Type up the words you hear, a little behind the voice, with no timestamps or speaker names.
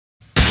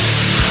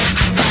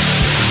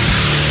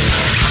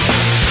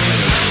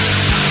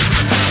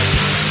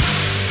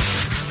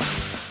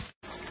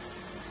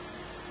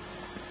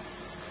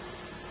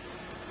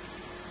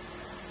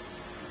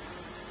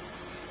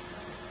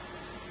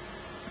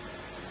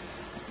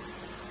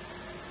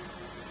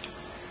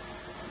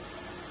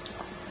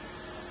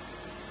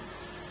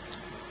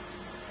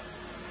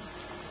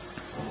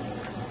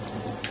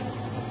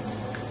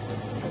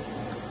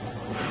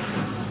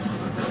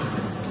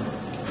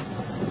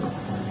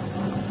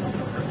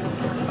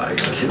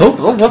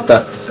Oh, what the?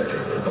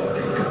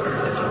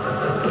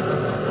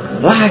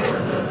 Lag.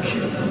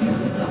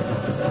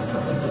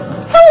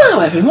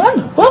 Hello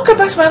everyone, welcome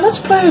back to my Let's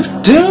Play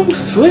of Doom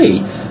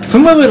 3.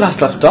 From where we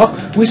last left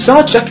off, we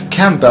saw Jack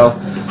Campbell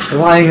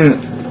lying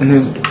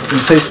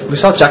we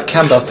saw Jack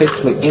Campbell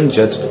fatally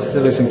injured because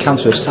of his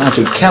encounter with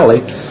Sargent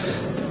Kelly,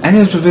 and it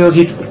was revealed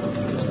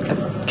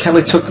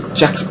Kelly took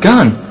Jack's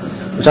gun,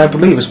 which I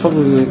believe was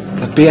probably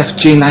a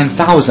BFG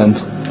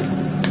 9000,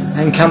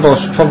 and Campbell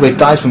probably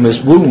died from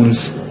his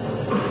wounds.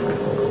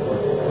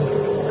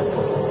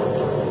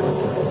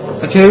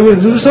 Okay,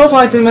 so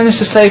far I didn't manage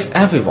to save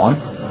everyone.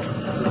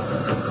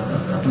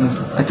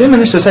 I did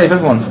manage to save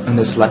everyone in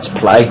this Let's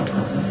Play,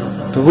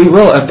 but we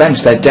will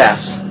avenge their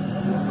deaths.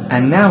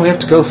 And now we have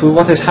to go through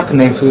what is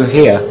happening through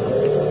here.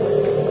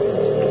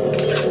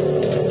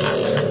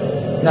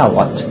 Now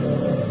what?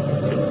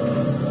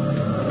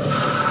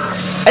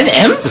 An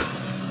imp?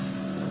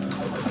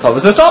 I thought it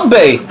was a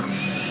zombie!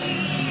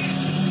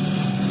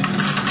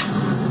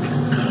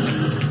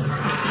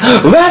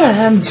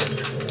 Revenant!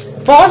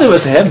 Thought it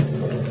was him!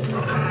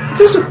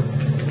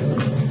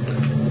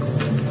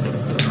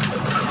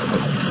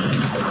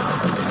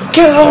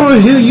 Get over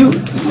here, you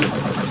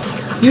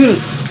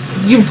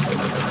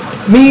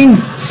mean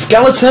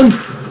skeleton!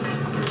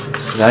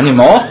 Is there any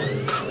more?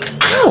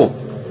 Ow!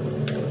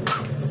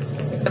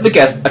 Let me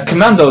guess, a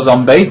Commando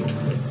Zombie?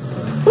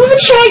 With a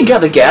chain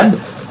gun again!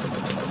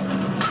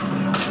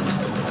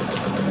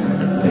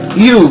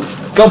 You,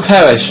 go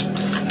perish!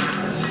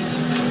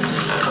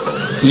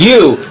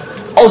 You,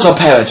 also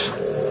perish!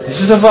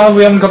 This is why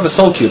we haven't got the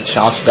Soul Cube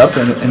charged up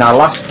in our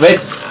last vid.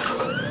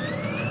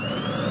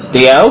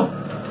 Dio?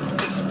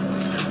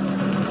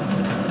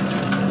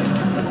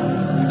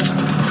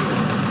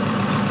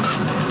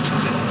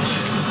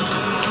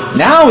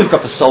 Now we've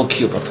got the Soul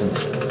Cube up and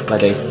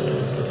ready.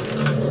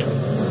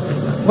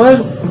 Where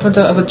put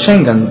the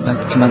chain gun?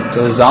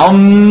 Commando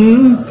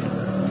Zombies.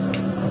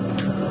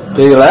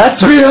 Be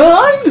left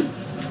behind.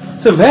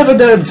 The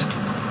Revenant.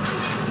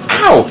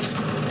 Ow!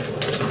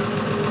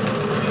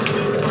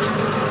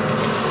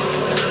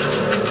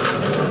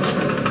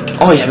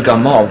 Oh yeah, we got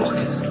more. Look.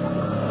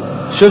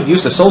 Should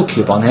use the Soul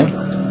Cube on him.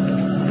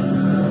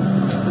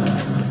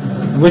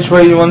 Which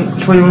way you want?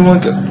 Which way you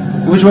want to go?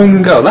 Which way you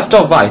can go? Left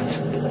or right?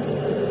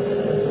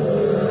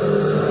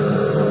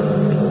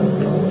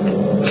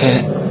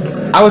 Okay,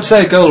 I would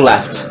say go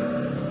left.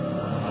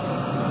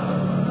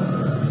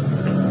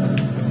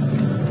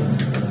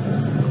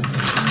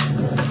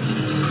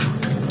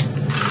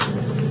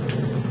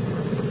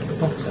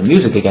 Oh, some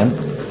music again.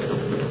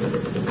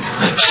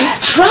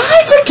 Try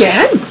it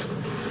again!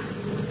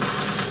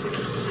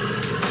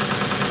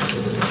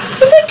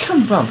 Where did it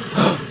come from?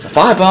 The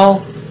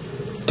fireball!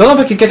 Don't know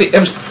if I can get the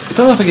imps.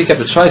 Don't know if I can get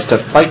the Trites to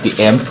fight the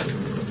imp.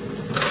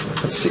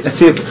 Let's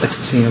see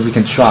if we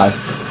can try.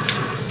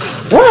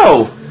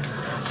 Whoa!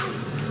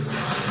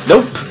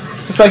 Nope.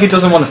 Looks like he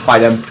doesn't want to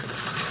fight him.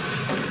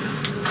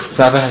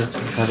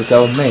 Have a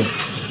go with me.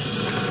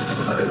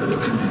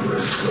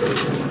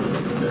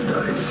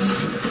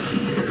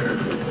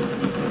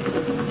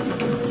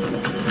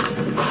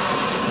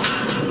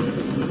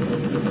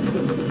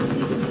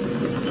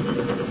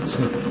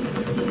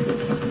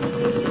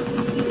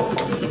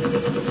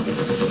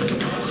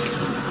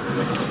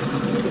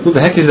 Who the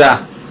heck is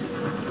that?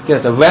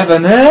 Get a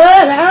Revenant!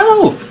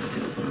 Ow!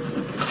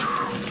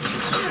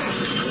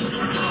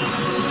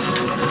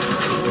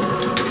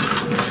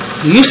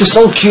 You used the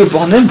Soul Cube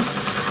on him.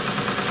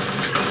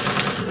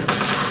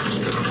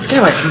 Get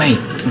away from me,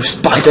 you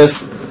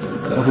spiders,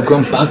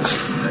 overgrown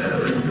bugs.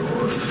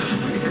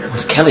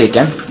 It's Kelly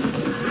again.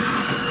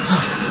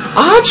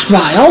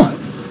 Arch-Vile!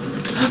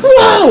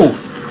 Whoa!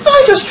 Why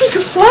is a streak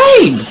of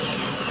flames?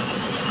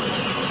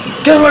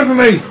 Get away from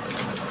me!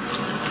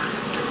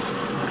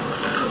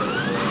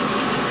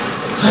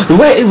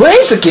 It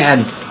waves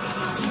again!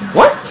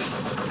 What?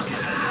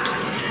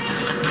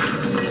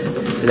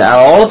 Is that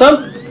all of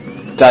them?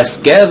 Did I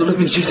scare the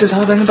living Jesus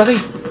out of anybody?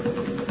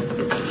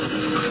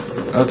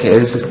 Okay,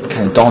 this is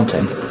kind of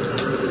daunting.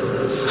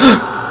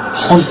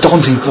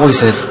 Daunting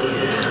voices.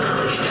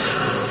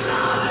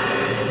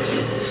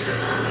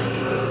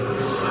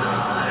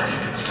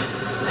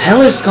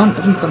 Hellish gone.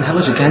 I've gone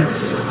hellish again.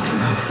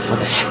 Oh, what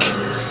the heck?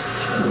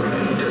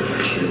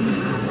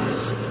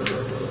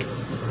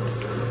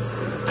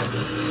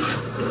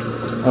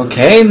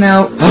 Okay,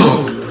 now.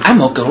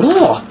 Ammo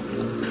galore!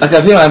 Like,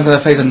 I feel like I'm going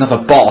to face another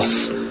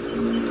boss.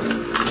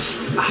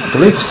 I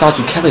believe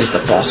Sergeant Kelly is the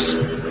boss.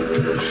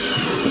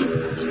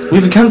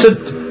 We've encountered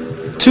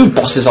 2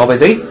 bosses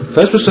already.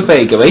 First was the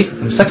Vagary,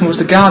 and the second was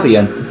the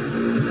Guardian.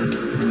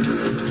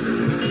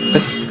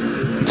 But,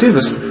 see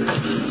this.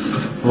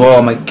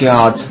 Oh my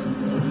god.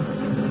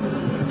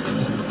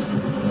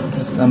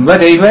 I'm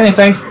ready for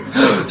anything.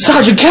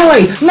 Sergeant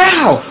Kelly!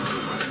 Now!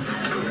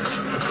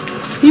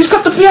 He's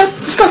got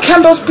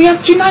Campbell's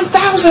BFG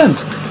 9000!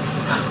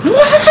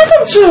 What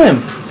happened to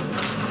him?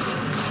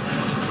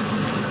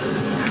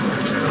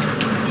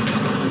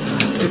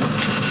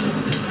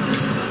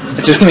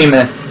 Just give me a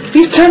minute.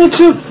 He's turned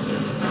into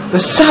The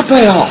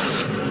Sabaoth!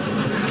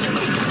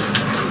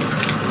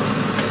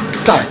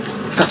 Got it!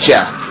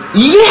 Gotcha!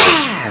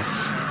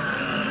 Yes!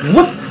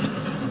 Whoop!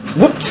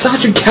 Whoop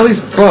Sargent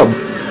Kelly's bum!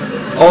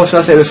 Or should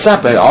I say the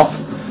Sabaoth?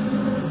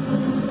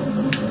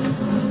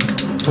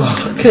 Oh,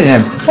 look at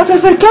him! What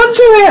have they done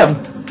to him?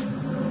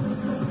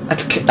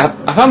 That's, if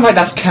I'm right,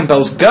 that's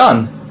Campbell's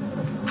gun.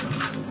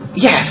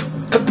 Yes!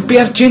 Got the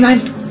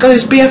BFG9... Got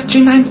his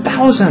BFG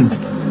 9000!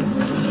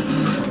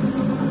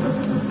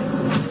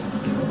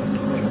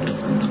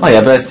 Oh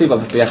yeah, but I still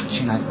got the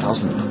BFG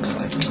 9000 looks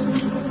like.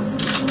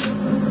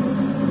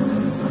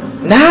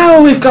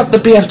 Now we've got the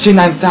BFG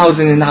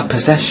 9000 in our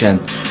possession.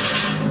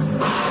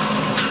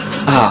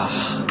 Ah.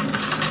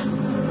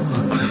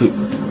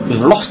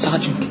 We've lost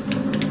Sargent.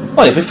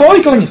 Oh yeah, before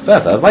we go any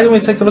further, why don't we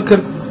take a look at...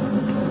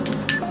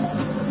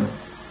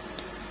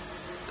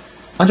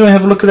 Why don't we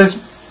have a look at this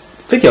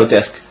video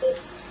disc?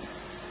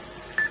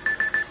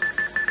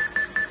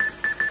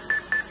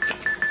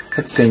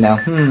 Let's see now.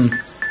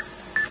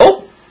 Oh!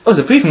 There's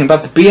a briefing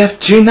about the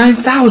BFG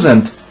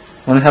 9000.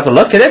 Want to have a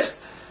look at it?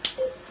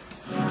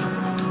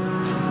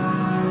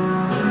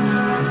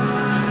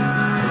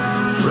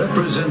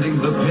 Representing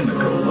the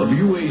pinnacle of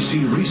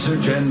UAC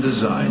research and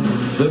design,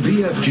 the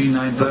BFG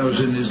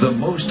 9000 is the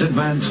most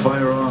advanced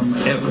firearm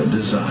ever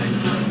designed.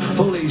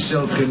 Fully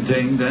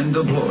self-contained and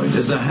deployed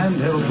as a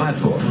handheld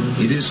platform,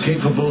 it is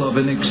capable of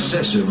an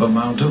excessive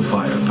amount of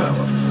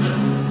firepower.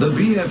 The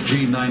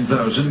BFG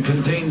 9000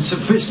 contains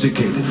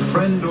sophisticated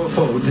friend or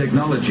foe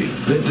technology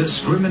that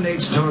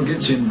discriminates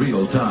targets in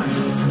real time.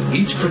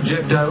 Each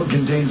projectile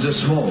contains a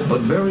small but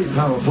very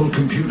powerful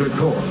computer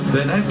core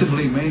that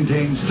actively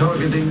maintains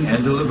targeting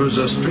and delivers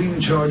a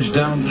stream charge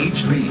down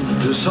each beam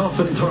to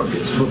soften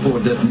targets before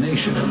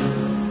detonation.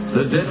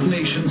 The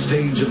detonation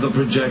stage of the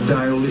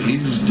projectile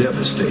is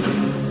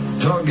devastating.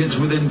 Targets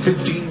within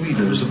 15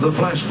 meters of the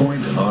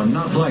flashpoint are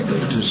not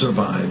likely to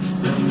survive.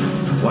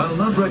 While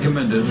not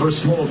recommended for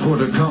small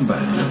quarter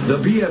combat, the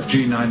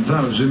BFG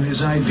 9000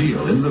 is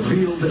ideal in the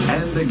field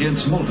and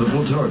against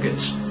multiple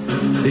targets.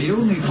 The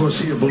only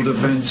foreseeable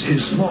defense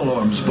is small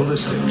arms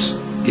ballistics.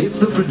 If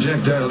the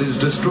projectile is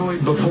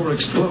destroyed before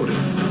exploding,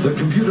 the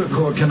computer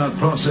core cannot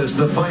process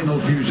the final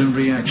fusion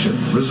reaction,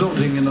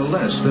 resulting in a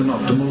less than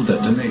optimal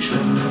detonation.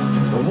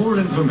 For more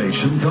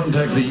information,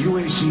 contact the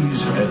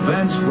UAC's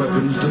Advanced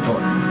Weapons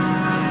Department.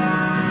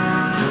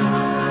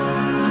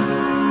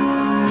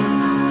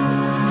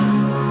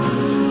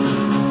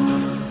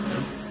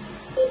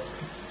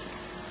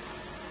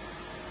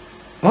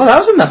 Well, that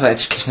was another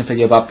educational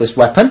video about this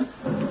weapon.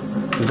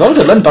 We've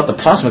already learned about the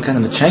plasma gun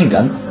and the chain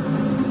gun.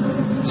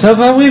 So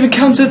far we've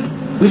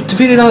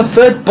defeated our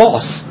third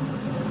boss.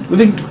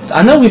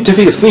 I know we've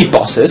defeated 3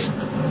 bosses.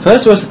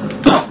 First was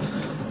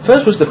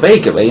the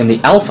Bakery in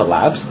the Alpha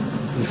Labs.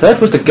 The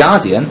third was the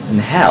Guardian in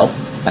Hell,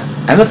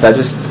 and the third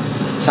was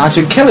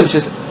Sargent Kelly, which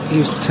is he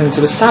was turned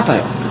into a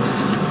Sabaoth.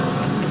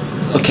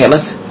 Okay,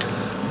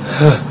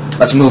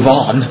 let's move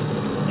on.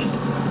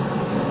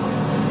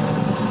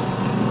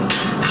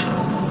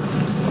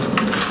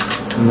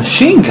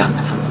 Machine gun.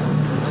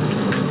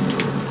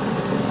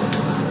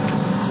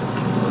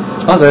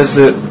 Oh, there's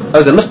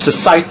a lift to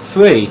Site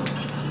 3.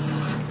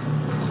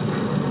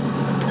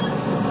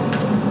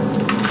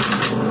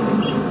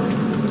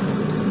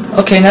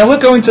 Okay, now we're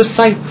going to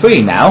Site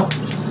 3 now.